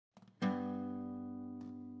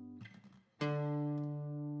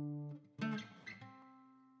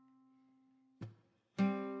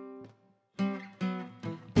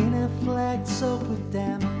flagged, so put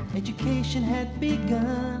down. Education had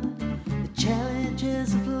begun. The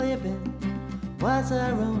challenges of living was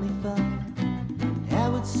our only fun. I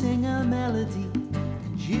would sing a melody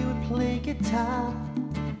and you would play guitar.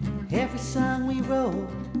 Every song we wrote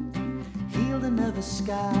healed another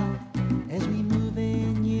scar as we move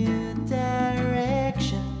in new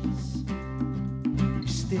directions. We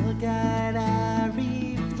still got our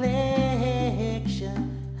reflections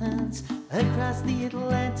across the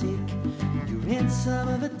Atlantic during some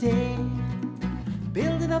of the day,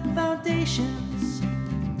 building up foundations,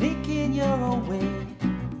 making your own way.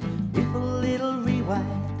 With a little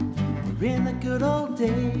rewind, we're in the good old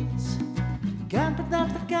days, gone but not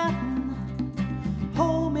forgotten.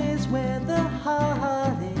 Home is where the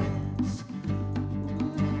heart is.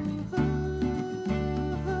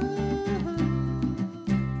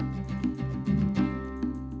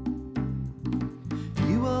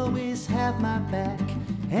 You always have my back,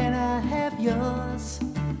 and I have yours.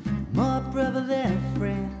 More brother than a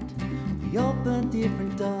friend, we open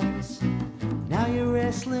different doors. Now you're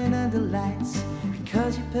wrestling under lights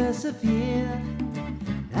because you persevered.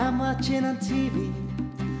 I'm watching on TV,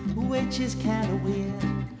 which is kinda weird,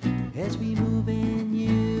 as we move in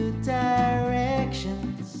new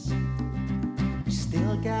directions. We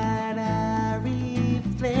still got our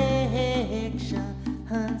reflections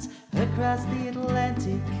across the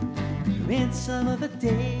Atlantic. We're in some of the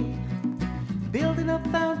day, building up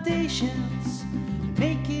foundations,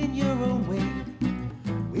 making your own way.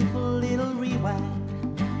 With a little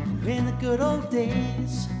rewind, we're in the good old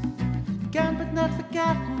days, gone but not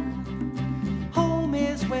forgotten. Home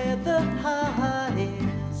is where the heart